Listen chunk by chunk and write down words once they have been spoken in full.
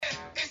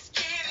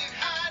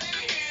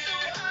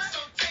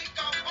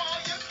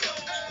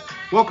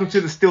Welcome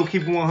to the Still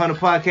Keeping 100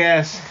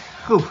 podcast.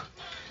 Whew.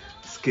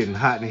 It's getting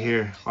hot in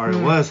here. Or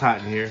it was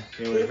hot in here.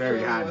 It was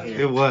very hot in here.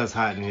 It was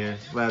hot in here.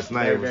 Last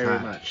night it was very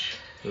hot. Much.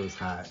 It was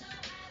hot.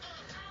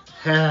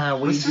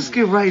 Let's just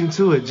get right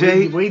into it,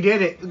 Jay. We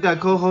did it. We got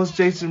co-host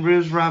Jason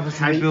Ribbz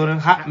Robinson in the building.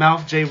 Hot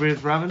mouth Jay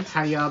Ribbz Robinson.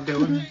 How y'all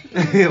doing?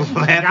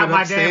 Laughing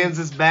up Sands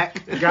is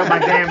back. Got my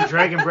damn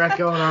dragon breath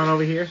going on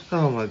over here.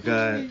 Oh my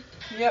god.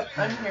 Yep,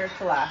 I'm here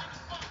to laugh.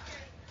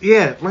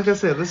 Yeah, like I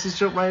said, let's just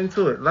jump right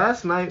into it.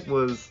 Last night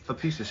was a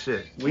piece of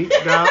shit. We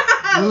got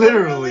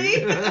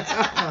literally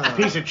a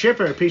piece of chip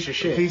or a piece of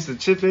shit. A piece of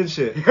chip and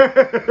shit.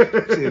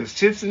 It was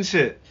chips and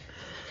shit.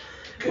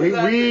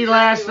 We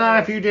last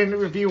night,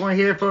 if you weren't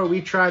here for it,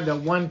 we tried the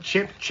one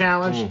chip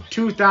challenge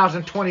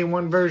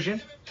 2021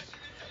 version.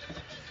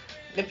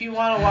 If you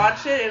want to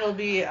watch it, it'll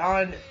be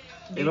on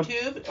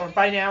YouTube, or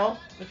by now,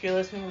 if you're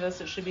listening to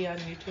this, it should be on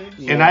YouTube.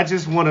 Yeah. And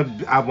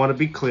I want to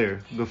be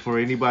clear before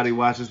anybody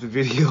watches the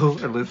video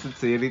or listens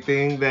to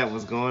anything that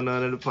was going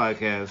on in the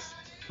podcast.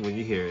 When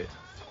you hear it,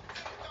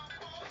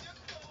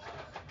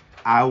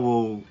 I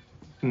will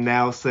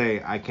now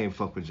say I can't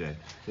fuck with Jay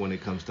when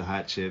it comes to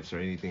hot chips or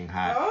anything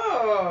hot.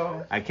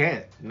 Oh. I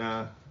can't.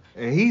 Nah.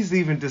 And he's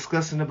even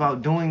discussing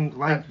about doing,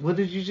 like, what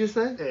did you just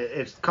say?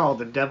 It's called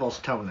the devil's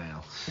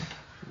toenail.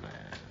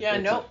 Yeah,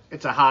 nope.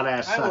 It's a hot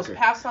ass sucker. I will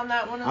pass on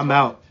that one. I'm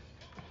out.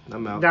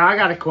 Now I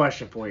got a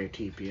question for you,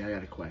 TP. I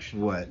got a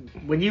question. What?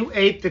 When you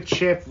ate the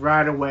chip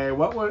right away,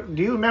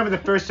 do you remember the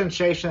first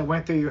sensation that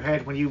went through your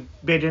head when you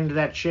bit into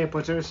that chip?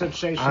 Was there a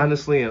sensation?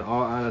 Honestly,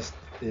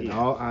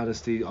 all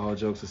honesty, all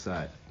jokes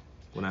aside,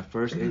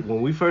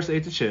 when we first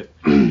ate the chip,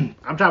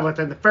 I'm talking about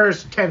the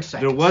first 10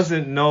 seconds. There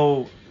wasn't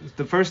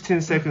the first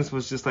 10 seconds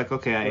was just like,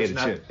 okay, I ate a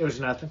chip. It was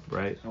nothing.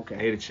 Right? Okay.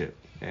 I ate a chip.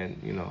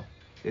 And,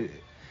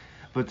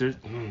 but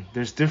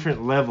there's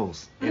different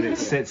levels, and it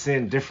sets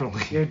in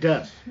differently. It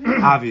does.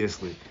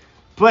 Obviously.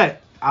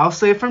 But I'll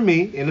say for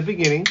me, in the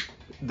beginning,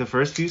 the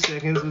first few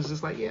seconds was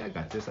just like, yeah, I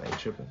got this. I ain't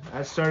tripping.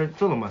 I started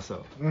feeling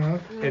myself.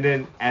 Mm-hmm. And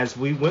then as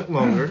we went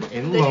longer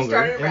and longer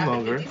and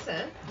longer, 50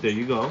 Cent. There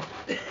you go.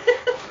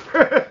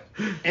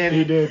 And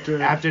he did too.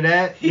 After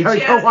that,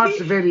 go watch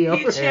the video.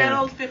 He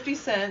channeled 50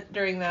 Cent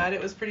during that.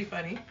 It was pretty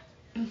funny.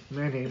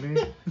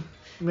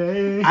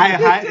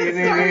 I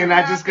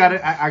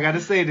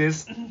gotta say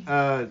this.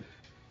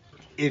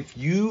 If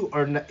you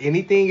are not,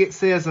 anything it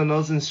says on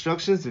those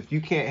instructions, if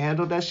you can't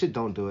handle that shit,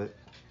 don't do it.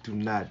 Do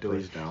not do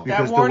Please it. Don't.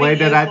 Because the way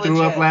that I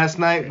threw up last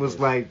night was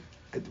like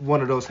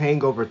one of those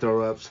hangover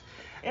throw ups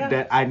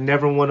that I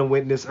never want to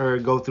witness or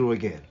go through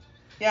again.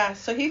 Yeah,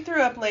 so he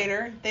threw up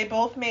later. They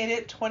both made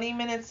it 20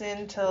 minutes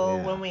in till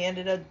when we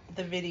ended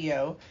the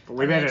video. But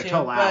we made it a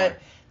total hour. But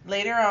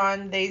later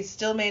on, they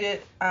still made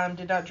it,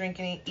 did not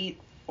eat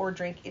or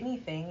drink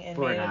anything, and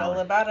made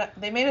it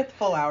they made it the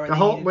full hour.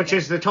 Which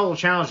is the total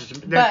challenge.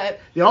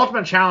 The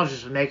ultimate challenge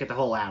is to make it the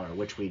whole hour,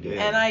 which we did.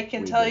 And I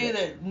can tell you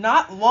that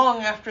not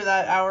long after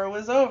that hour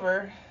was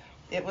over,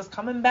 it was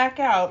coming back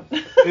out.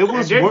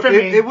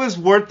 It was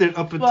worth it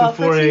up until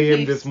 4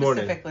 a.m. this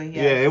morning. Yes.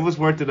 Yeah, it was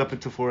worth it up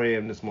until 4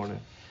 a.m. this morning.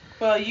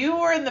 Well, you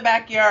were in the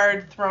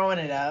backyard throwing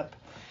it up,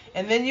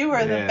 and then you were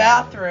in the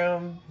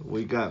bathroom.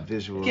 We got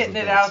visuals. Getting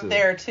it out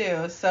there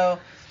too. So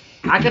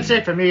I can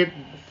say for me,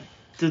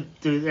 to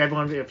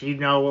everyone, if you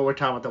know what we're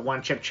talking about, the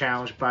one chip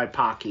challenge by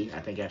Pocky.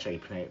 I think that's how you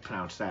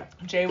pronounce that.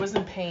 Jay was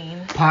in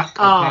pain.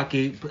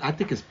 Pocky. I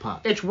think it's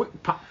Pop. It's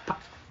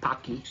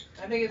Pocky.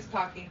 I think it's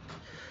Pocky.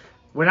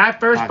 When I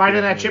first bite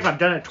into that chip, I've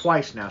done it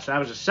twice now, so that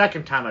was the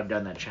second time I've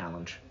done that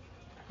challenge.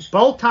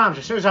 Both times,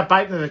 as soon as I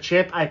bite into the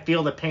chip, I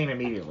feel the pain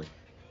immediately.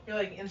 You're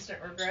like instant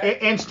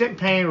regret? Instant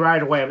pain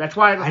right away. That's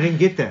why I didn't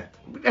get that.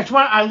 That's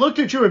why I looked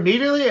at you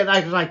immediately, and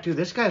I was like, dude,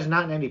 this guy's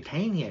not in any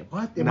pain yet.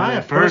 What? Am I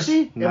a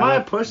pussy? Am I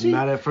a pussy?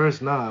 Not at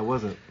first, no, I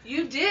wasn't.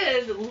 You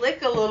did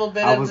lick a little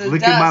bit I of was the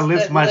licking my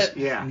lips.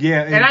 Yeah.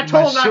 And I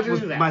told him not to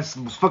do that. My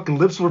fucking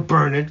lips were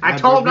burning. I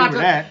told him not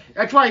to.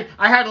 That's why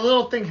I had a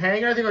little thing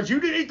hanging. I think it goes, you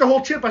didn't eat the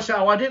whole chip. I said,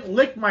 I didn't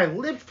lick my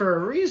lip for a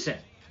reason.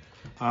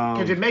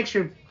 Because it makes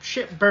your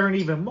shit burn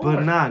even more.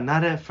 But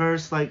not at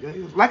first.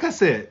 Like I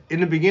said, in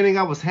the beginning,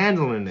 I was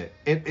handling it.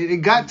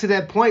 It got to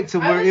that point to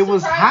where it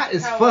was hot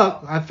as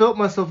fuck. I felt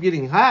myself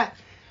getting hot.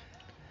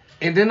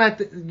 And then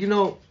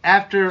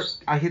after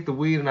I hit the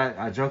weed and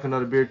I drank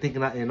another beer,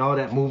 and all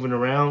that moving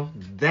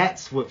around,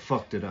 that's what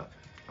fucked it up.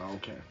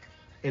 Okay.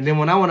 And then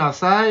when I went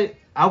outside,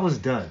 I was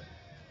done.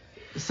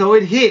 So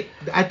it hit.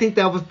 I think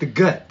that was the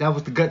gut. That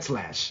was the gut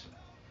slash.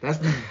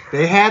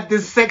 They had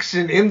this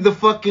section in the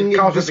fucking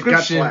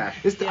description. I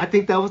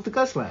think that was the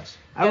gut slash.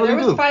 There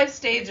was 5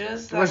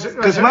 stages.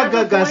 Because my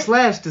gut got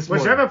slashed this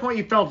morning. Was there ever a point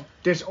you felt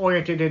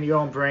disoriented in your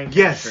own brain?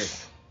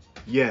 Yes.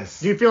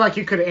 Do you feel like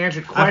you could have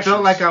answered questions? I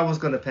felt like I was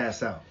going to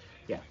pass out.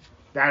 Yeah.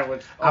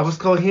 I was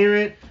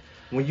coherent.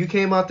 when you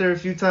came out there a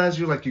few times,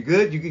 you were like, you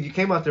good? You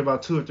came out there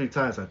about 2 or 3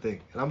 times, I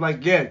think. And I'm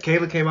like, yeah.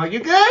 Kayla came out, you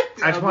good?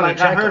 I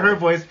heard her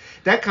voice.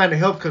 That kind of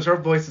helped because her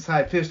voice is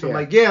high pitched. I'm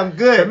like, yeah, I'm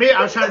good. For me,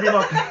 I was trying to be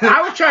more.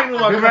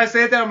 Remember I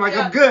said that? I'm like,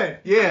 I'm good.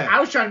 Yeah. I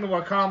was trying to be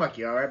more calm. Like,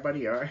 you all right,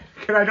 buddy? You all right?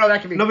 Because I know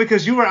that can be. No,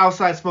 because you were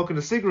outside smoking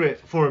a cigarette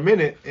for a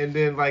minute, and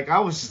then like I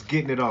was just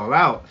getting it all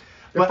out.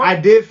 But I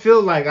did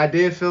feel like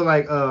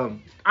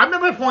I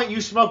remember the point you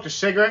smoked a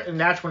cigarette, and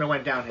that's when it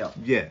went downhill.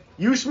 Yeah.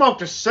 You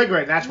smoked a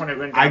cigarette, and that's when it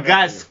went downhill. I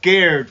got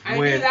scared I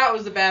knew that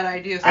was a bad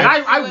idea. So and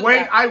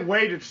I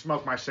waited to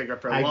smoke my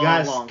cigarette for a long time.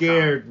 I got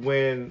scared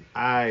when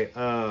I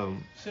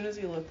As soon as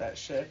he lit that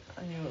shit,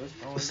 I knew it was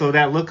going. So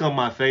that look on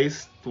my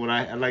face when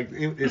I like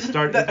it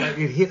started,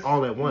 it hit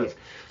all at once. Yeah.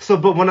 So,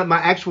 but when my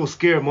actual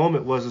scared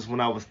moment was when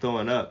I was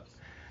throwing up.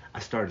 I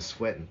started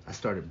sweating. I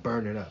started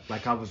burning up.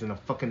 Like I was in a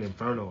fucking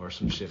inferno or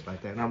some shit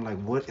like that. And I'm like,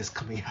 what is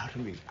coming out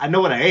of me? I know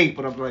what I ate,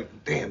 but I'm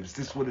like, damn, is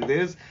this what it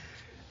is?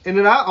 And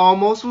then I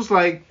almost was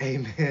like, hey,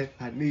 man,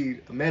 I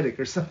need a medic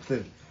or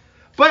something.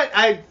 But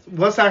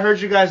once I heard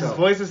you guys'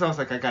 voices, I was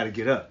like, I got to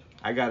get up.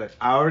 I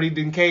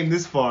already came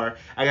this far.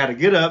 I got to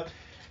get up.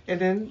 And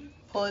then...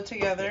 pull it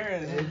together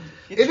and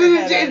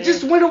it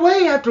just went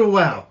away after a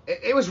while.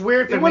 It was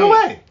weird for me. It went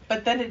away.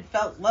 But then it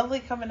felt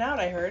lovely coming out,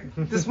 I heard.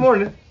 This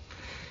morning.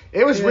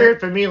 It was weird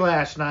for me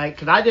last night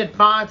because I did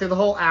fine through the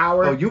whole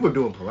hour. Oh, you were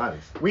doing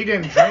Pilates. We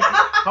didn't drink.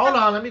 Hold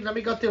on, let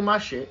me go through my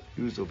shit.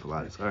 You was doing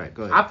Pilates. All right,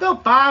 go ahead. I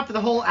felt fine for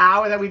the whole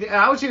hour that we did.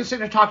 I was even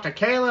sitting there talking to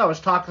Kayla. I was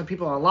talking to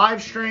people on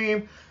live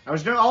stream. I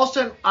was doing. All of a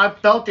sudden, I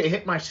felt it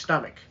hit my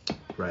stomach.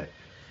 Right.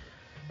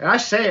 And I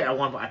say it at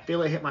one point. I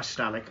feel it hit my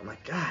stomach. I'm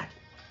like, God.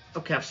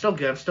 Okay, I'm still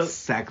good. I'm still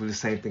exactly the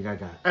same thing I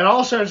got. And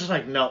also, it's just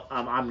like, no,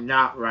 I'm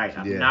not right.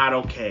 I'm not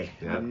okay.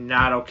 Yep. I'm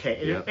not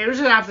okay. Yep. It was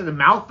just after the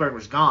mouth burn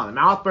was gone. The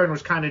mouth burn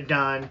was kind of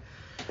done.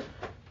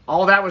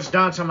 All that was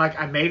done, so I'm like,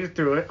 I made it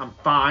through it. I'm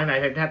fine. I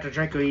didn't have to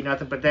drink or eat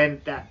nothing. But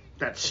then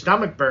that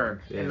stomach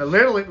burn, and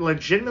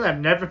legitimately, I've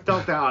never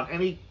felt that on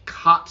any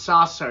hot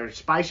sauce or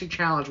spicy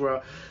challenge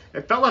where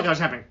it felt like I was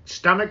having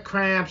stomach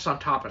cramps on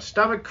top of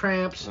stomach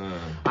cramps.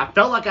 I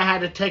felt like I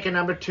had to take a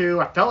number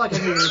 2. I felt like I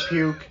needed to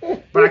puke,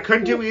 but I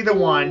couldn't do either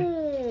one.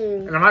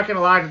 And I'm not going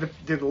to lie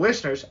to the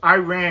listeners, I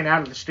ran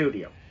out of the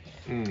studio.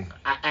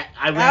 I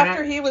ran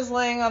after he was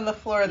laying on the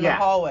floor in the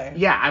hallway.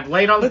 Yeah, I've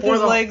laid on the floor.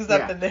 With his legs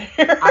up in the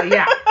air.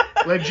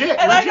 Legit.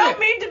 And I don't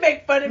mean to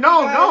make fun of you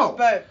guys,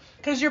 but...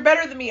 because you're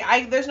better than me.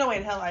 There's no way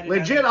in hell I do that.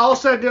 Legit, all of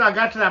a sudden, I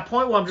got to that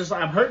point where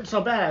I'm hurting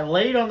so bad. I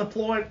laid on the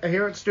floor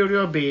here at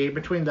Studio B,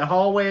 between the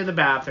hallway and the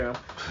bathroom,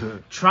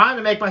 trying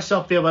to make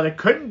myself feel better.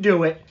 Couldn't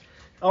do it.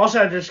 Also,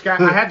 I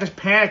had this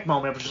panic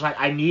moment. It was just like,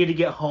 I need to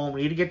get home.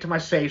 I need to get to my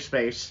safe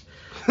space.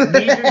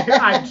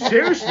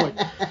 Seriously,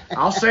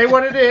 I'll say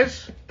what it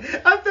is.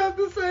 I felt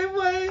the same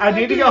way. I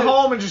need to get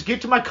home and just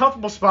get to my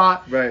comfortable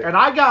spot. Right. And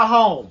I got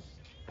home.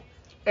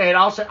 And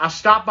I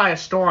stopped by a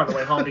store on the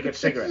way home to get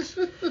cigarettes.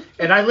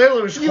 And I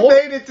literally was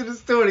made it to the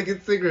store to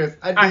get cigarettes.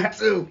 I did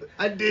too.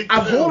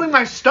 I'm holding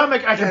my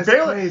stomach. I can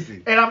barely.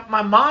 Crazy. And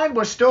my mind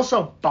was still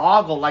so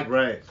boggled, like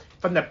right.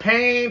 From the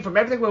pain, from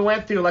everything we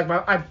went through. Like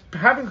I'm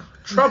having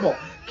trouble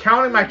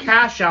counting my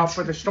cash out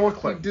for the store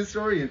clerk.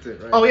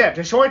 Disoriented, right? Oh yeah,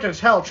 disoriented as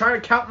hell.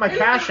 Trying to count my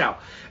cash out.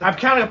 I'm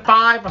counting a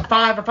 5, a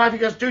 5, a 5. He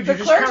goes, dude, you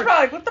just counted. The clerk's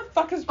probably like, what the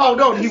fuck is? Oh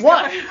no, he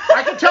was.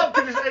 I can tell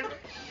because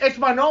it's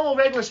my normal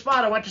regular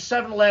spot. I went to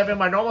 7-Eleven,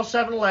 my normal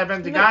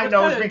 7-Eleven. The guy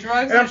knows me,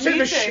 and I'm sitting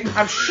there.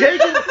 I'm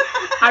shaking.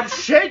 I'm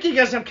shaking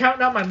as I'm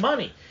counting out my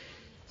money.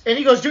 And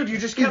he goes, dude, you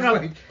just counted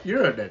out. Like,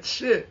 you're on that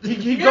shit.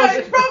 He goes,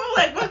 it's probably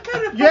like, what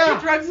kind of fucking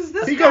drugs is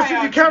this? He goes,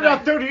 dude, you counted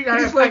out 30.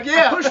 He's like,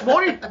 yeah. I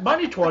push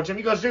money towards him.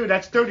 He goes, dude,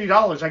 that's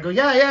 $30. I go,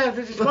 yeah,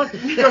 this is money.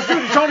 He goes,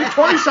 dude, it's only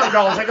 $20-something.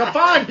 I go,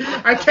 fine.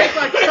 I take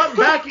like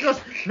something back. He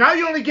goes, now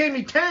you only gave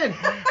me 10.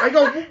 I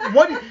go,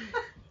 what?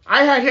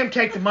 I had him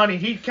take the money.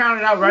 He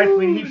counted out right for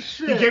me.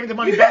 He gave me the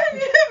money back. You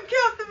had him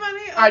count the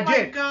money? Oh I my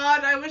did.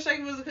 God, I wish I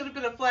could have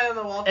been a fly on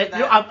the wall for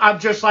that. I'm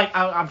just like,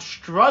 I'm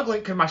struggling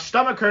because my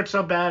stomach hurts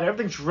so bad.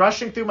 Everything's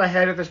rushing through my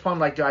head at this point. I'm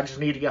like, dude, I just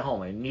need to get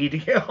home. I need to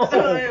get home.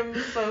 I am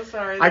so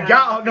sorry. No,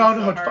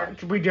 it's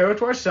fine. We did it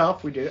to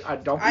ourselves. We did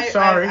it. Don't be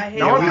sorry.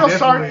 No one feels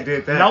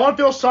sorry. No one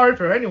feels sorry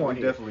for anyone.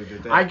 We definitely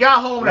did that. I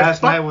got home.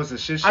 Last night was a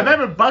shit show. I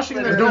remember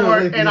busting the door,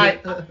 and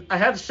I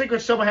had the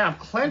cigarettes still in my hand. I'm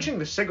clenching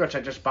the cigarettes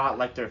I just bought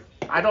like they're,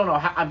 I don't know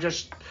how,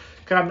 because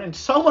I'm in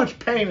so much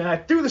pain, and I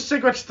threw the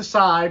cigarettes to the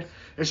side.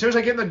 As soon as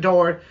I get in the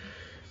door,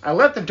 I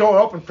left the door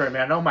open for me.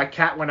 I know my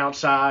cat went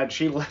outside.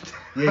 She left.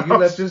 Yeah, you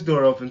left this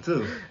door open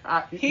too.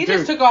 He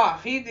just took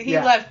off. He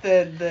left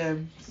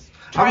the.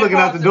 I'm looking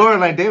out the door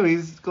like, damn,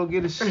 he's gonna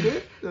get his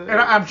shit. And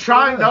I'm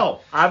trying.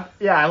 No,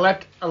 I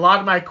left a lot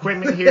of my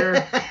equipment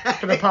here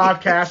for the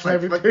podcast and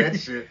everything. Fuck that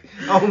shit.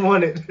 I don't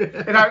want it.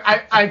 And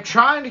I'm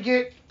trying to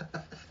get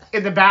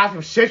in the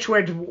bathroom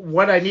situated to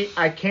what I need.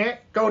 I can't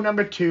go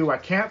number 2. I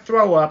can't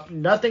throw up.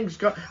 Nothing's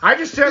going. I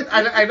just said,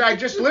 I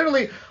just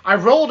literally, I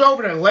rolled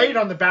over and I laid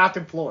on the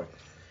bathroom floor.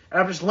 And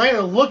I'm just laying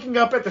there looking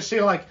up at the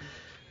ceiling like,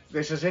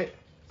 this is it.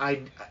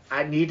 I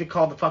need to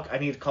call the fuck. I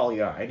need to call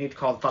ER. I need to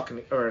call the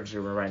fucking emergency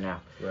room right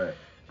now. Right.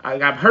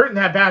 I'm hurting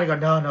that bad. I go,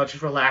 no,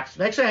 just relax.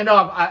 Next thing I know,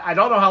 I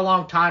don't know how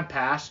long time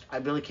passed. I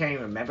really can't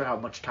even remember how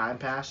much time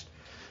passed.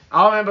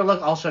 I'll remember,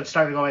 look, all of a sudden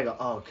started going, I go,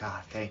 oh,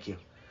 God, thank you.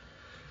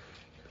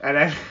 And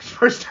then,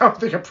 first time I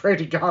think I prayed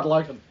to God,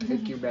 like,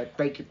 thank you, man.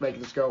 Thank you for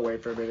making this go away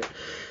for a minute.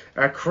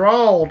 I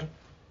crawled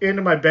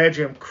into my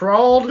bedroom,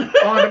 crawled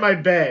onto my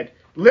bed.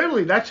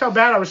 Literally, that's how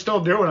bad I was still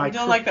doing. You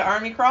doing like the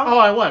army crawl? Oh,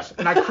 I was.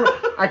 And I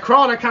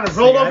crawled, I kind of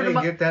rolled over I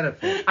didn't get that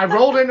effect. I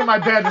rolled into my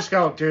bed and just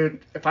go,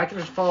 dude, if I can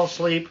just fall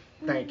asleep,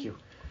 thank you.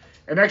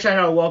 And next thing I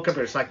know, I woke up,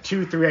 it's like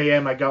 2, 3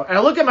 a.m. I go, and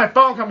I look at my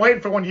phone, I'm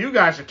waiting for one of you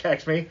guys to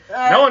text me.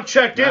 No one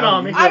checked in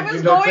on me. I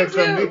was going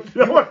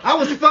to. I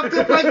was fucked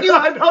up like you.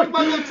 I thought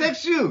I was going to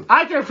text you.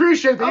 I can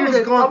appreciate that I you was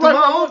did. going through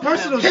my own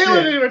personal shit.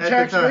 Taylor didn't even at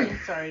text the me. time.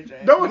 Sorry,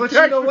 Jay. No one But you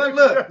texted know me.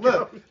 what?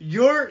 Look.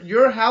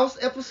 Your house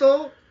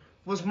episode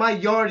was my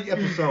yard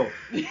episode.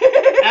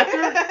 After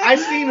I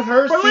seen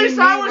her But at see least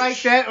me I was-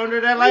 like that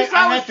under that at light, least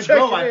I I was had to go.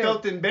 checking I in.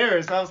 felt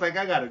embarrassed. I was like,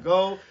 I gotta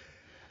go.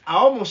 I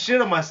almost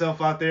shit on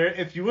myself out there.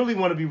 If you really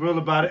want to be real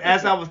about it,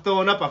 as I was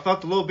throwing up, I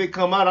felt a little bit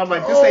come out. I'm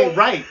like, this ain't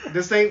right.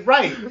 This ain't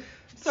right. Sorry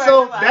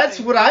So for that's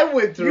laughing. what I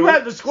went through. You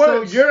had the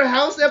squirts. So your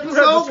house had the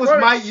episode was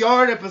my squirts.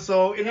 yard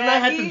episode, and then Yeah, I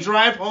had to he-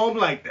 drive home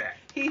like that.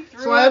 He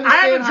threw So I up.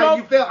 understand how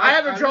you felt. I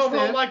haven't drove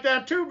understand. home like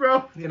that too,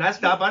 bro. And I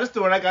stopped by the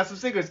store and I got some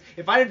cigarettes.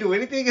 If I didn't do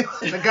anything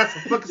else, I got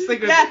some fucking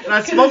cigarettes Yeah, and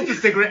I smoked a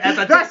cigarette as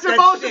I That's took the that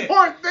most shit.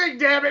 important thing,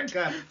 damn it.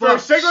 God, For a fuck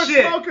cigarette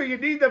shit. smoker, you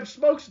need them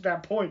smokes at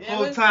that point. Yeah.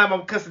 Full time,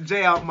 I'm cussing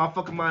Jay out in my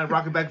fucking mind,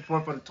 rocking back and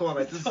forth on the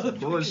toilet. This is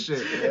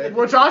bullshit, man.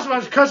 Which also I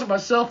was cussing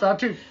myself out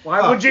too. Why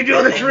Oh. would you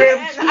do this,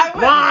 Ribbz? And I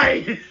was-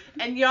 Why?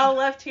 And y'all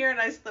left here and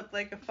I slept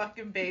like a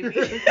fucking baby.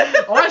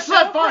 Oh, I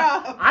slept No fine.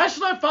 problem. I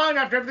slept fine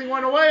after everything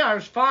went away. I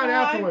was fine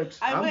afterwards.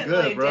 I I'm went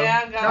good, lay bro.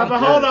 down, Now, got but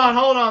hold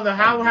on.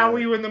 How were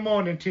you in the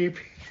morning, TP?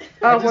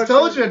 I just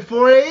told you at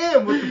 4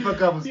 a.m. what the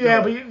fuck I was doing.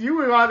 Yeah, but you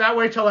were on that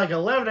way till like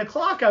 11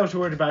 o'clock. I was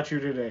worried about you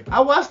today.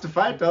 I watched the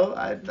fight though.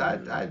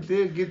 I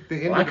did get the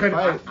end Well, of the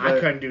fight. I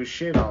but couldn't do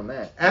shit on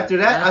that. After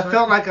that, Last I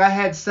felt night- like I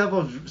had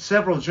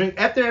several drinks.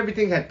 After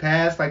everything had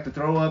passed, like the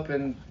throw up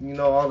and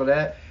all of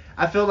that,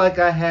 I felt like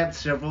I had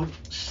several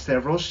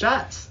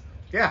shots.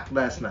 Yeah,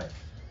 Last night.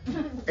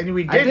 and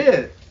we did. I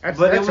did. That's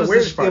but the it was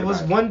weirdest part it was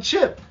about it. one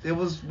chip. It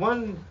was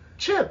one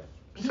chip.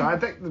 So I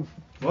think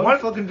One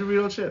fucking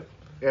Dorito chip.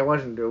 it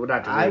wasn't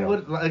not I Dorito.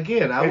 would I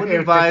It- would it was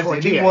advise the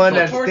tortilla. anyone So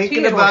that's tortilla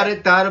thinking chip. about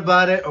it, thought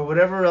about it, or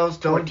whatever else,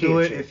 don't do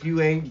Tortilla it chip. if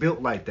you ain't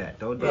built like that.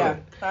 Don't do Yeah,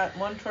 it. that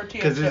one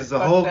tortilla Because chip it's a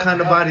fucked whole them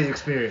kind of up. body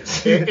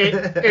experience. And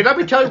let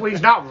me tell you when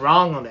he's not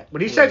wrong on that.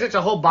 When he says it's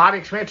a whole body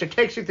experience, it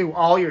takes you through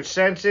all your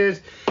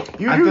senses.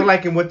 I feel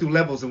like it went through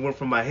levels. It went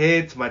from my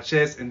head to my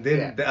chest and then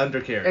Yeah. the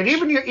undercarriage. and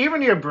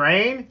even your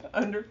brain,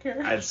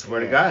 Undercarriage. I swear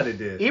to God, it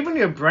did. even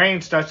your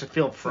brain starts to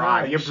feel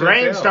fried. You Your shut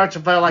brain down. starts to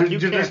feel like you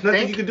can't There's nothing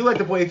think. you can do at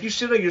the point. If you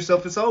shit on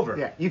yourself, it's over.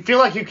 Yeah, you feel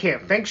like you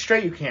can't think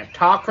straight, you can't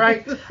talk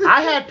right.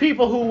 I had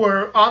people who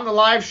were on the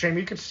live stream,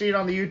 you could see it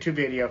on the YouTube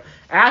video,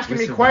 asking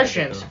We me survived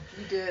questions, it,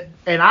 You did.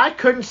 and I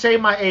couldn't say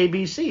my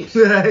ABCs.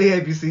 A,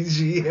 B, C,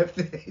 G, F,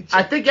 H.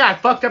 I think, I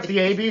fucked up the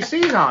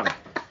ABCs on it.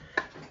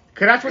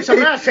 Because that's what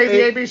someone else say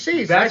the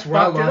ABCs. That's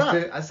where I fucked lost up.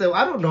 it. I said, well,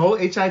 I don't know.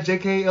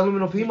 H-I-J-K,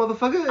 L-M-N-O-P,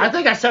 motherfucker. I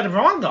think I said them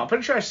wrong, though. I'm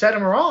pretty sure I said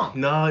them wrong.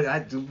 No,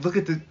 look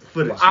at the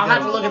footage. I'll You have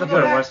to gotta- look at the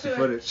you gotta footage. watch the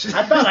footage.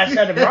 I thought I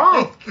said it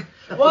wrong.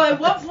 Well, at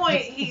one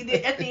point,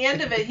 at the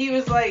end of it, he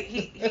was like,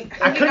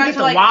 I couldn't get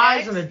the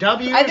Y's and the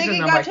W's. I think he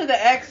and I'm got like, to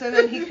the X, and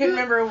then he couldn't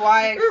remember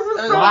Y.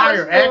 Y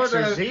or X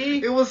or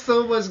Z. It was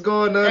so much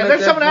going on. And at then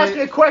that someone asked point.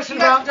 me a question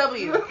He got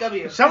about.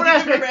 W. Someone He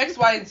asked me- remember X,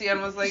 Y, and Z,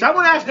 and was like.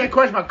 Someone asked me a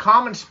question about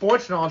common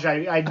sports knowledge.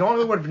 I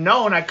normally would have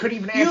known. I couldn't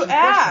even answer You the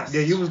question. asked.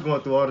 Yeah, you was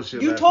going through all the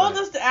shit. You last told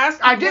night. us to ask.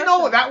 I didn't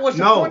know that was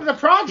the No. point of the He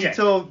project.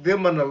 told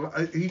them on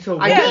the. He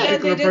told I one did. Yeah,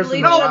 particular they did person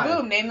Legion to of lie.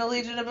 Boom. Name the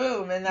Legion of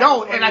Boom. And that No,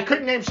 was and when I you-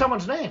 couldn't name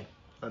someone's name.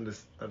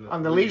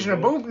 On The Legion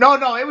of Boom? No,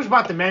 it was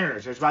about the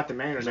Mariners. It was about the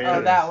Mariners. Oh,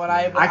 that one.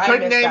 I couldn't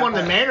missed name that one of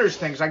the part. Mariners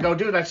things. I go,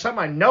 dude, that's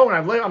something I know,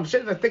 and I'm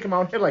sitting there thinking in my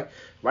own head, like,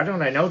 why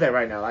don't I know that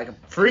right now? Like, I'm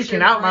freaking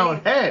your out in my brain.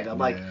 own head. I'm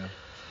like,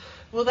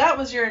 Well, that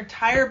was your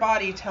entire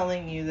body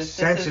telling you that this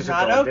senses is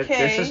are not going,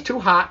 okay. This is too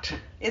hot.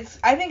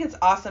 I think it's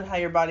awesome how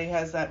your body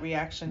has that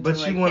reaction. But to,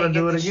 you like, wanna hey,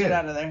 do get it this shit again.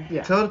 out of there.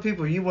 Yeah. Tell the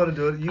people you want to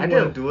do it. You I want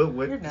do. to do it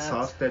with You're the nuts.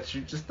 sauce that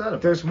you just thought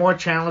about. There's more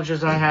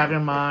challenges I have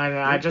in mind,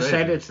 and I You're just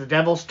crazy. said it's the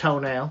devil's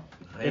toenail.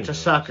 I ain't It's a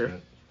doing sucker.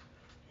 shit.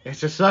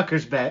 It's a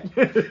sucker's bet.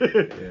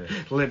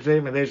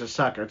 Legitimately, there's a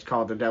sucker. It's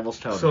called the devil's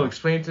toenail. So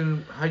explain to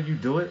them how you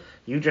do it.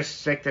 You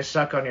just stick this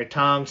sucker on your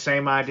tongue,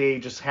 same idea. You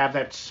just have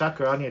that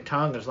sucker on your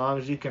tongue as long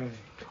as you can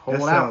hold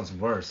That it out. sounds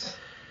worse.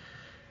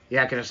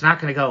 Yeah, because it's not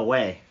going to go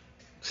away.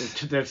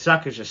 The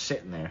sucker's just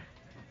sitting there.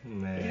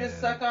 Man. You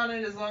just suck on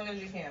it as long as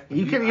you can.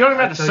 You don't even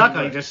have to tell suck you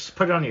on it. what, You just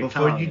put it on your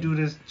Before tongue. you do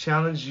this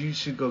challenge, you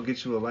should go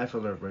get you a life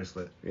alert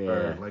bracelet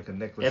or like a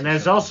necklace. And or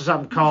there's something. also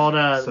something called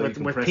So you with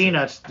can press it.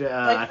 peanuts.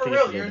 I Like for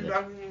think real,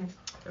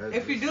 it's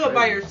if you do it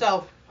by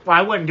yourself. well,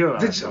 I wouldn't do it.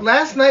 Did you,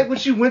 last night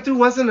what you went through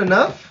wasn't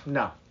enough?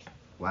 No.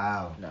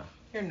 Wow.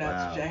 You're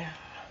nuts, Wow. Jay.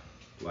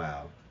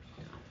 Wow.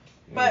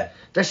 But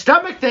the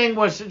stomach thing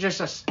was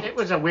just it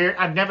was a weird.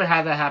 I've never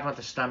had that happen with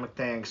the stomach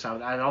thing,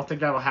 so I don't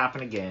think that will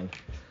happen again.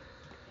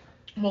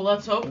 well,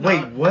 let's hope not.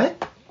 Wait,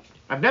 what?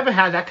 I've never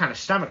had that kind of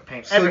stomach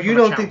pain. So you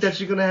don't think that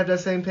you're gonna have that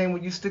same pain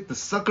when you stick the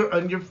sucker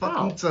on your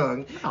fucking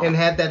tongue and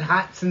have that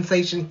hot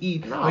sensation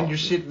heat on your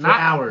shit for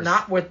hours?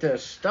 Not with the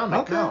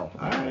stomach. Okay. No.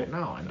 All right. No,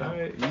 I don't. All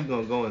right. You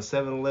gonna go in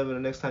 7-Eleven the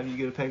next time you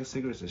get a pack of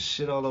cigarettes and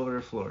shit all over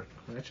their floor?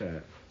 That's all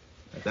right.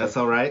 That's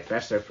all right.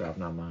 That's their problem,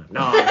 not mine.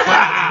 No.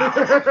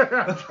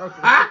 I'm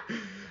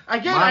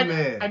joking.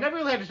 Again, I never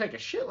really had to take a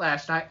shit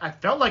last night. I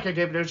felt like I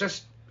did, but it was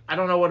just I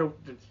don't know what it.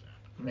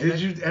 Did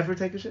you ever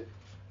take a shit?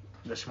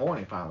 This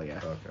morning, finally, yeah.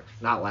 Okay.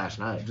 Not last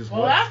night. Just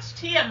Well, once? that's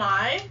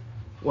TMI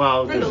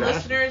Well, for the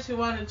listeners who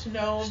wanted to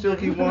know. Still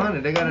keep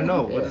 100. They gotta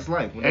know what it's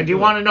like. And do you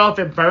want to know if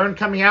it burned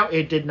coming out?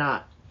 It did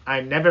not.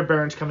 I never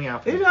burns coming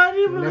out. I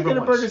didn't really get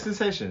a burning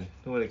sensation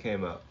when it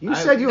came out. You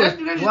said you were.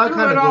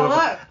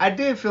 I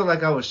did feel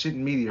like I was shitting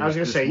meteors. I was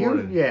gonna say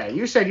morning.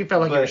 you said you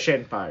felt like you were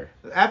shitting fire.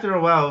 After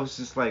a while, it was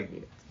just like.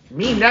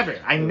 Me never.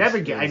 It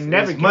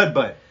was mud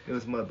butt. It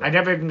was mud butt. I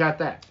never even got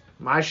that.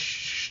 My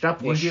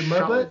stuff was. You get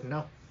mud butt?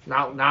 No.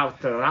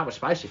 Not with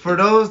spicy. For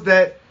those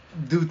that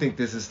do think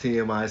this is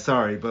TMI,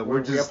 sorry, but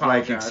we're just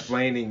like apologize.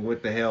 explaining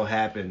what the hell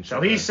happened.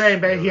 So he's saying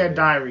that he had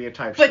diarrhea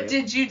type But shit.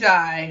 did you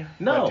die?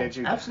 No, Did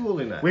you?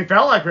 absolutely not. We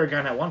felt like we were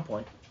gonna at one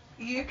point.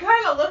 You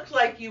kind of looked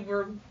like you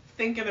were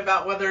thinking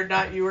about whether or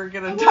not you were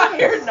gonna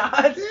die or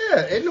not.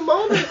 Yeah, in the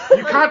moment.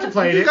 You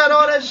contemplated. You got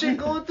all that shit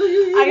going through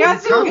you. I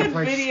got some good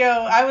video.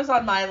 I was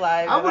on my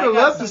live. I would have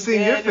loved to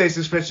see your face,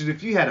 especially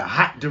if you had a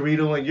hot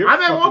Dorito in your. I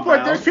mean, at one point,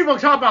 mouth. there's people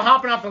talking about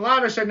hopping off the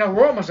ladder. I said, no,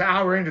 we're almost an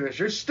hour into this.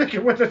 You're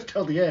sticking with us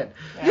till the end.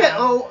 Yeah.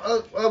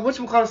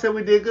 Whatchamacallit said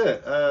we did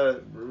good.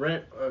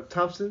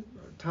 Thompson.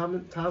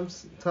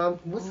 Tom,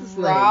 what's his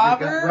name?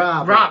 Robert?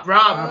 Robert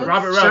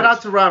Rose. Shout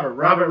out to Robert.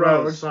 Robert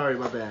Rose. Sorry,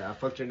 my bad. I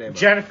fucked your name up.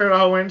 Jennifer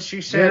Owens.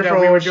 She said Jennifer that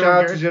we were Owens, doing shout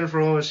out good. to Jennifer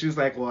Owens. She was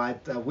like, well,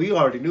 we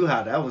already knew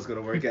how that was going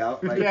to work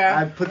out. Like,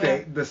 I put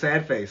the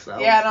sad face.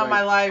 And on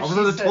my live, I was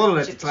on the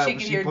toilet at the time. She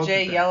could hear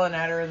Jay yelling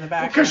at her in the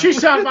background. Because she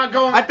sounded like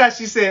going. I thought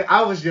she said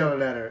I was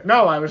yelling at her.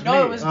 No, I was me.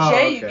 No, it was Jay.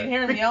 okay. You can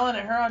hear him yelling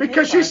at her on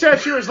Because his she said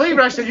she was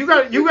leaving. I said, you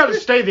got to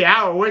stay the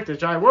hour with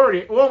us.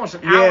 We're almost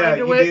an hour Yeah,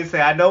 into you it. did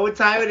say, I know what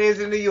time it is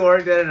in New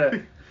York.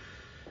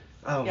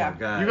 Oh my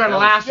God. You got to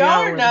last the Y'all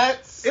hour. are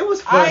nuts. It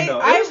was fun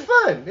though. It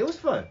was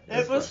fun.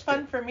 It was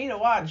fun for me to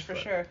watch for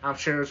sure. I'm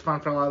sure it was fun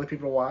for a lot of the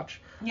people to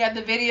watch. Yeah,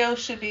 the video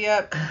should be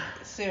up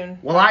soon.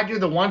 Will I do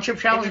the one chip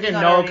challenge If it's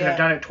again? not No, already because I've up.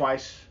 done it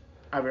twice.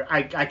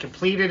 I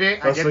completed it.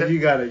 Oh, so you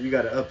gotta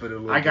up it a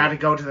little. I got to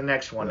go to the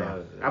next one now.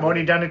 I've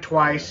already done it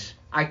twice.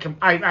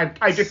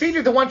 I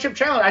defeated the one chip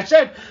challenge. I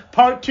said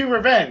part 2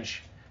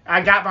 revenge.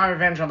 I got my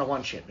revenge on the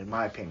one chip, in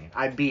my opinion.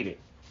 I beat it.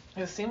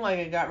 It seemed like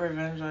it got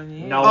revenge on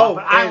you. No,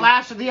 but I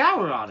lasted the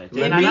hour on it.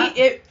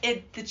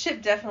 The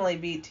chip definitely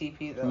beat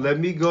TP though. Let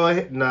me go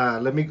ahead.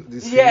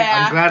 See,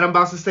 Yeah. I'm glad I'm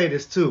about to say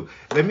this too.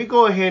 Let me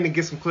go ahead and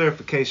get some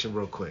clarification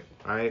real quick.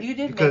 All right. You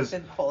did because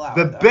make the whole hour.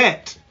 the though.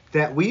 bet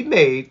that we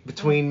made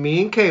between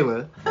me and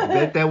Kayla, the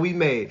bet that we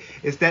made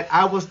is that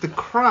I was to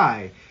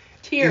cry.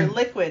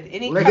 Liquid,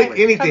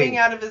 Anything coming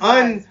out of his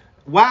eyes.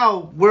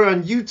 Wow, we're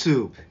on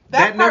YouTube.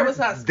 That part was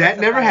not That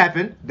never specified.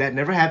 happened. That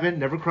never happened.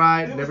 Never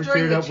cried. Never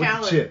teared up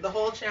with the chip. The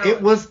whole challenge.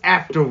 It was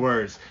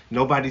afterwards.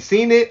 Nobody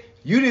seen it.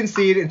 You didn't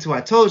see it until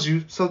I told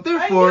you. So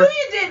therefore, I knew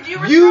you did. You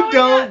were you throwing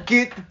don't up.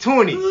 get the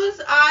 20.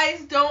 Whose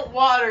eyes don't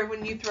water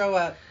when you throw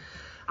up?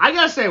 I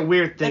gotta say a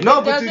weird thing. No,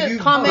 It but did doesn't you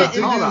comment hear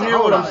in the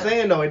what I'm comments.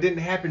 saying though? It didn't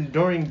happen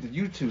during the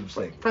YouTube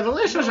thing. For the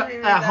listeners Don't hear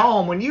at that.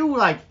 home, when you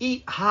like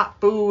eat hot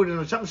food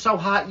and something so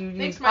hot, you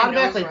Makes my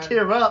automatically nose run.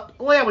 tear up.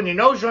 Well, yeah, when your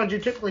nose runs, you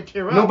typically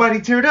tear up. Nobody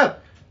teared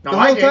up No, the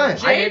I whole did. time.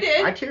 Jay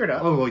did. I teared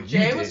up. Oh, well, you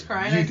Jay did. was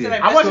crying. You I did.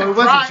 said, I wasn't So it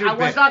wasn't crying. your I was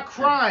bet. not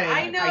crying.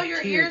 I know your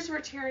teared. ears were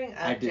tearing up,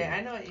 I Jay. didn't.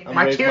 I know what you I meant.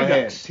 My raised tear my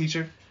hand. ducts.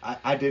 Teacher,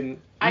 I didn't.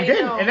 I You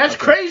didn't, know. and that's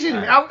Okay. crazy to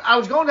me. All right. I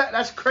was going.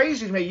 That's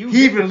crazy to me. You.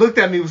 He even looked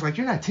at me and was like,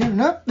 "You're not tearing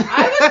up." I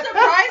was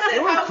surprised It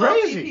at was how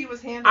crazy. well TP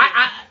was handling.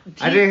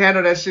 I didn't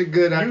handle that shit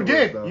good. You afterwards,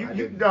 did. though. I You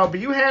didn't. no, but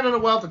you handled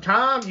it well at the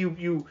time.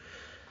 You.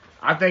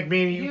 I think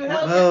me and you. You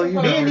held Well, your you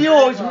know. Me and composure you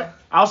always. very well.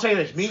 I'll say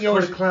this. Me and you For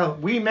always. the clout.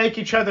 We make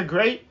each other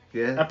great.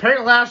 Yeah.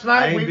 Apparently last I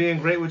night ain't we. being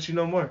great with you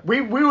no more. We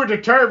were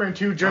determined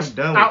to just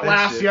done with that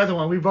outlast shit. the other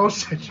one. We both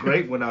said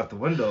Great went out the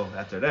window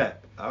after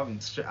that.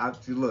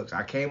 Look,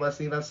 I came, I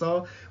seen, I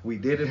saw. We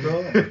did it,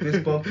 bro. I'm gonna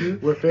fist bump you.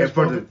 We're fist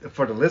and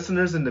for the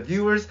listeners and the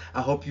viewers,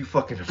 I hope you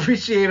fucking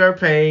appreciate our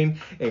pain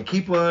and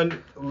keep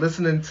on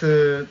listening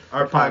to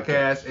our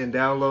podcast and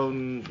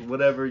downloading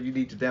whatever you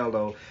need to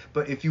download.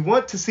 But if you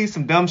want to see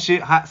some dumb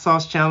shit, hot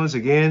sauce challenge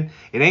again,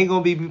 it ain't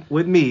gonna be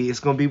with me. It's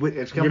gonna be with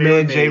your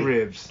man Jay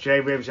Ribbz. Jay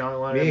Ribbz, the only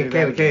one. Me and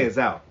Kayla K is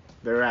out.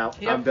 They're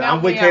out. Yep, I'm done.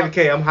 I'm with help me Kayla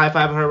K. I'm high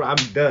fiving her. I'm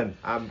done.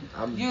 I'm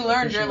You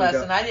learned your officially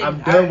lesson. done. I didn't. I'm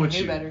I done already with knew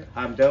you. better.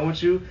 I'm done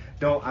with you.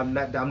 I'm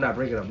not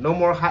bringing up no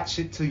more hot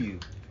shit to you.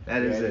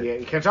 That is it. Yeah,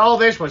 because all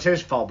this was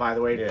his fault, by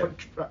the way. Yeah.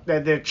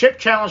 The chip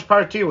challenge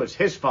part 2 was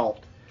his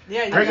fault.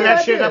 Yeah, you Bringing did.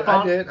 that shit up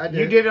on. I did.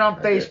 You did it on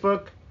I did.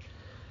 Facebook.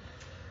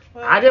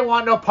 Well, I didn't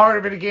want no part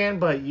of it again,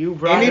 but you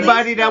brought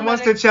Anybody it. that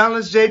wants to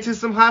challenge Jay to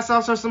some hot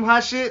sauce or some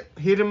hot shit,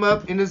 hit him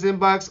up in his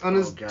inbox on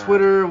his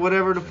Twitter or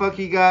whatever the fuck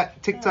he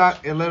got,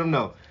 TikTok, and let him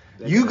know.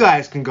 You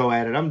guys can go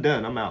at it. I'm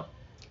done. I'm out.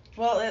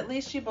 Well, at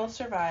least you both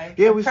survived.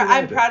 Yeah, we survived.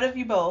 I'm proud of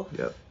you both.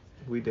 Yep,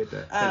 we did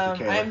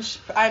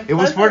that. It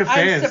was for the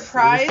fans. I'm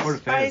surprised for the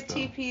by fans,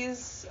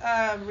 TP's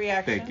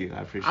reaction. Thank you.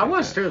 I appreciate it. I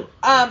was too.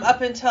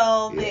 Up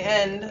until the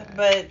end,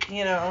 but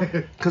you know.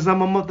 Because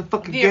I'm a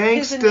motherfucking His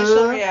gangster.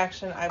 initial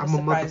reaction, I was I'm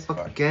a surprised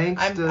motherfucking for.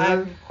 gangster.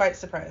 I'm quite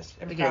surprised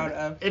and proud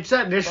of. It's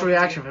that initial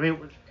reaction for me.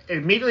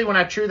 Immediately when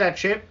I chew that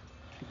chip,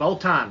 both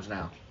times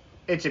now,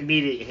 it's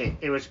immediate hit.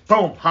 It was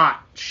boom,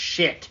 hot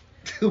shit.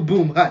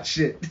 Boom, hot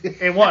shit.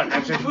 It was.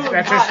 That's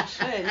just.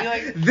 Shit. You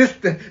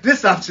like,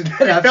 This option.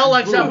 That It felt option,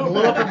 like boom. something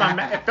blew up in my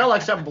mouth. It felt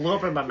like something blew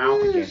up in my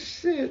mouth again.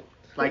 Shit.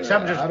 Like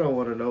something just. I don't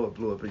want to know what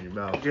blew up in your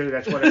mouth. Dude,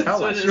 that's what it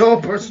felt like. It's your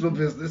own personal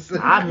business.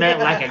 I meant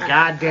like a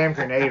goddamn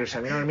grenade or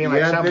something. You know what I mean? Like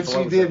Yeah, I something bet you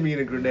blows did up. mean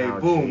a grenade.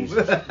 Oh, Boom.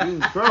 Jesus. You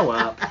grow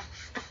up.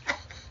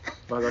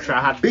 Wanna go try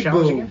hot Big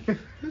challenge boom.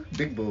 again?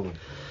 Big boom.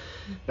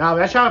 No,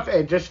 that's how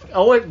it just.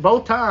 Oh, it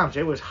both times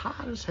it was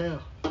hot as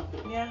hell.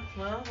 yeah,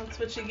 well, that's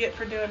what you get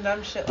for doing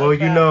dumb shit Well, like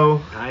you that.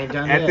 know, I ain't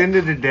done at yet. the end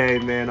of the day,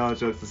 man, all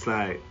jokes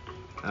aside,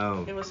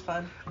 It was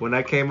fun. when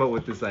I came up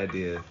with this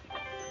idea,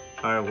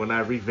 or when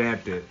I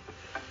revamped it,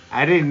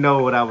 I didn't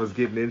know what I was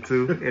getting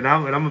into, and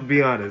I'm gonna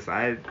be honest,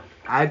 I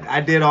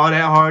did all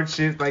that hard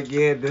shit, like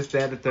yeah, this,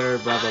 that, the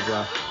third, blah blah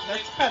blah.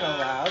 That's kind of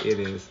loud. It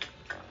is,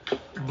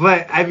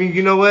 but I mean,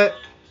 you know what?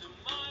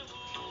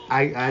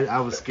 I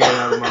was scared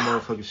out of my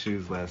motherfucking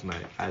shoes last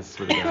night. I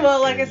swear to God.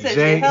 Well, like I said,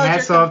 Jay, you held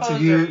hats your off to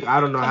you. composure.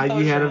 I don't know how you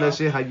Composure handle well. that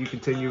shit, how you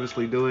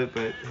continuously do it,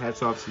 but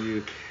hats off to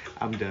you.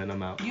 I'm done.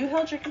 I'm out. You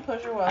held your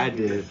composure well. I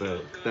did,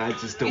 but I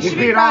just don't. You should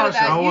be be proud of honest,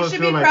 I that. don't You wanna should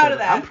feel be like proud of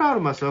that. I'm proud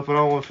of myself, but I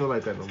don't want to feel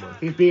like that no more.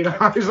 He's being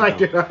honest like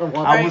that.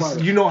 I was,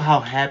 you know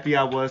how happy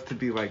I was to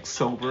be like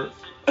sober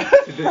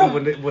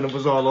when it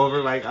was all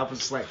over. Like I was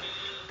just like,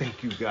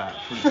 thank you God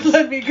for just,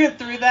 Let me get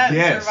through that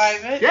yes. and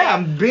survive it. Yeah,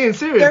 I'm being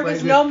serious. There like,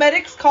 was no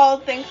medics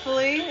called,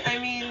 thankfully. I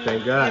mean,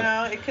 Thank God. you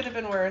know, it could have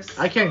been worse.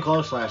 I came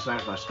close last night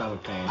with my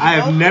stomach pain. I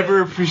have both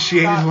never did.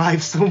 appreciated Stop.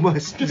 life so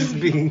much just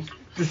being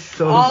just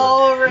sober.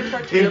 All over a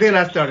tortilla. And then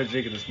I started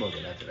drinking and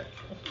smoking after that.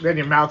 Then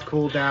your mouth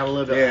cooled down a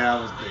little bit. Yeah,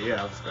 I was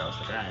like,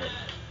 all right.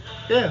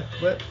 Yeah,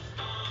 but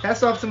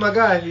hats off to my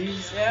guy.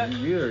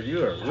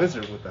 You're a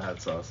wizard with the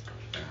hot sauce.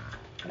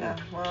 Yeah,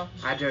 well.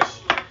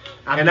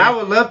 I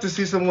would love to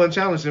see someone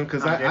challenge him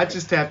because I different.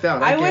 just tapped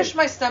out. I can't. wish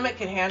my stomach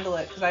could handle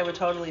it because I would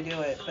totally do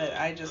it, but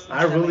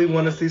I really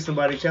want to see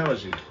somebody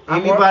challenge you.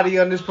 I'm Anybody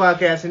on this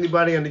podcast,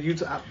 anybody on the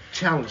YouTube,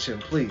 challenge him,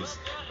 please.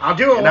 I'll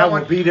do it And one I more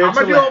will be there I'm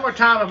going to to do it laugh. one more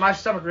time if my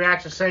stomach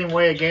reacts the same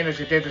way again as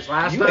it did this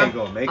last You time. ain't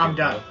gonna make I'm it.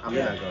 done. Bro. I'm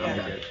You're done. not gonna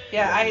make it.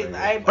 Yeah, You're not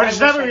gonna make it. But I it's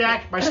wish never I could.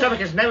 reacted. My stomach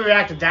has never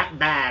reacted that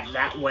bad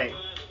that way.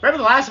 Remember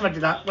the last time I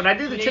did that? When I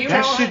did the Yeah, chip you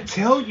That challenge. were- should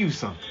tell you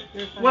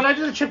something. When I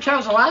did the chip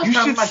challenge the last You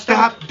time, should my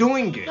stop stomach.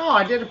 doing it. No,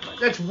 I did.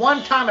 That's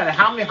one time out of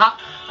how many hot.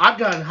 I've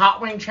done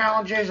hot wing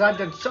challenges. I've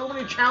done so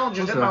many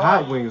challenges What's in the my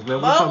hot life. wings, man?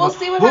 Well, we'll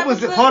see what was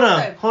happens it? next Hold on,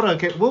 time. hold on.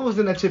 Okay, what was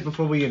in that chip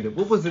before we ended?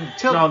 What was in?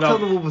 Tell No.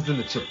 them what was in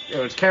the chip. It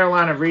was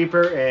Carolina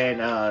Reaper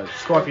and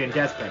Scorpion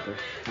Death Pepper.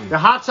 The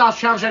hot sauce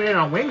challenge I did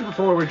on wings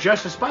before were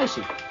just as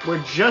spicy. Were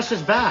just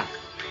as bad.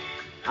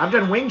 I've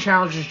done wing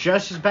challenges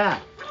just as bad.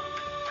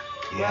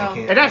 Yeah, Well, I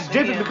can't. And that's Yeah.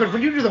 different because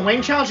when you do the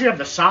wing challenge, you have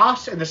the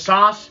sauce, and the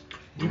sauce,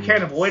 you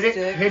can't avoid it.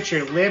 Sticks. It hits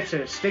your lips,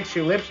 and it sticks to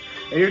your lips.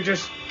 And you're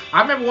just...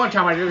 I remember one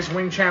time I did this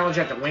wing challenge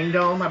at the Wing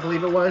Dome, I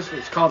believe it was.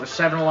 It's called the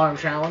 7-alarm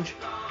challenge.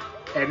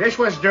 And this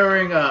was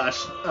during the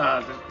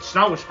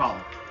snow was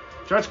falling.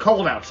 So it's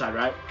cold outside,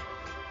 right?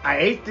 I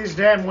ate these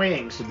damn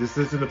wings. This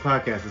isn't a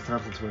podcast. It's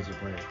Thompson Twins are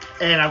playing.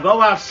 And I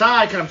go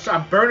outside because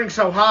I'm burning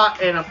so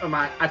hot, and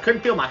I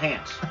couldn't feel my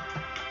hands.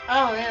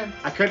 Oh, man.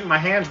 I couldn't. My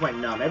hands went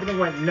numb. Everything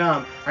went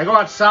numb. I go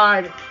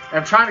outside, and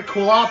I'm trying to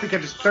cool off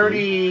because it's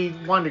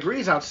 31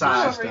 degrees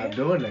outside, Stop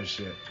doing that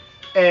shit.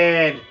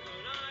 and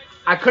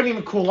I couldn't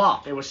even cool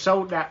off. It was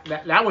so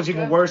that was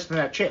even worse than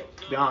that chip.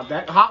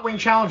 That hot wing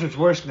challenge was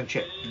worse than the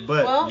chip.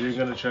 But Well, you're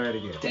gonna try it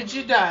again. Did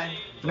you die?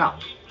 No,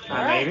 I All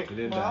made right. it. You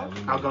didn't Well, die.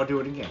 We I'll made go it. do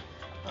it again.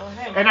 Oh,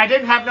 hey. And I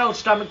didn't have no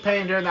stomach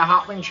pain during the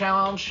hot wing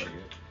challenge.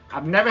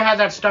 I've never had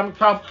that stomach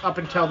problem up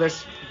until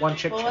this one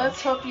chip Well, challenge.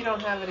 let's hope you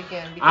don't have it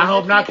again. Because I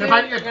hope if not, You 'cause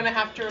do, if you're going to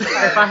have to If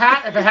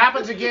retire. if it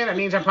happens again, it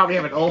means I probably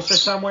have an ulcer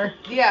somewhere.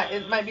 Yeah,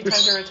 it might be time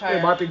to retire.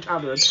 It might be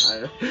time to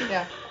retire.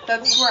 Yeah,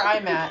 that's where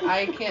I'm at.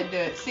 I can't do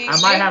it. See, I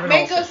might have an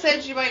Mango ulcer.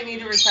 said you might need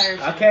to retire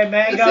soon. Okay,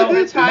 Mango.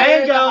 Retire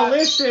the Mango, hot-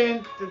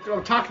 listen.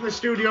 I'm talking to the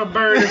studio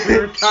bird if we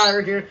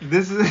retire here.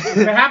 This If it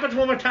is. happens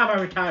one more time,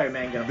 I retire,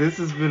 Mango. This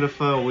has been a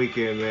fun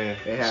weekend, man.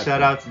 It has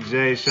Shout been. out to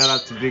Jay. Shout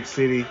out to Big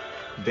City.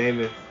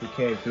 Damon, who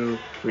came through.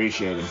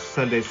 Appreciate it.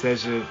 Sunday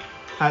session.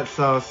 Hot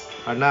sauce,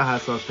 or not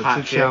hot sauce, but Hot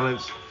chip chip.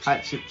 challenge.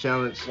 Hot chip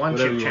challenge. One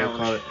whatever chip you want to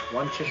call challenge. it.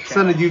 One chip It's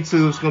on the challenge.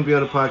 YouTube. It's going to be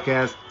on the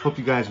podcast. Hope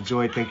you guys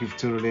enjoyed. Thank you for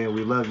tuning in.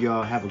 We love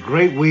y'all. Have a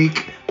great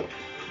week.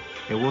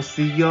 And we'll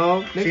see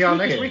y'all next weekend. See y'all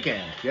next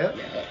weekend. Yep.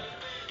 Yeah.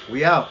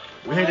 We out.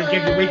 We're here to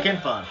give the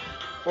weekend fun.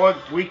 Or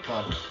weak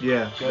condoms.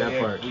 Yeah, Go that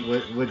ahead. part.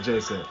 What Jay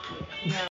said. Yeah.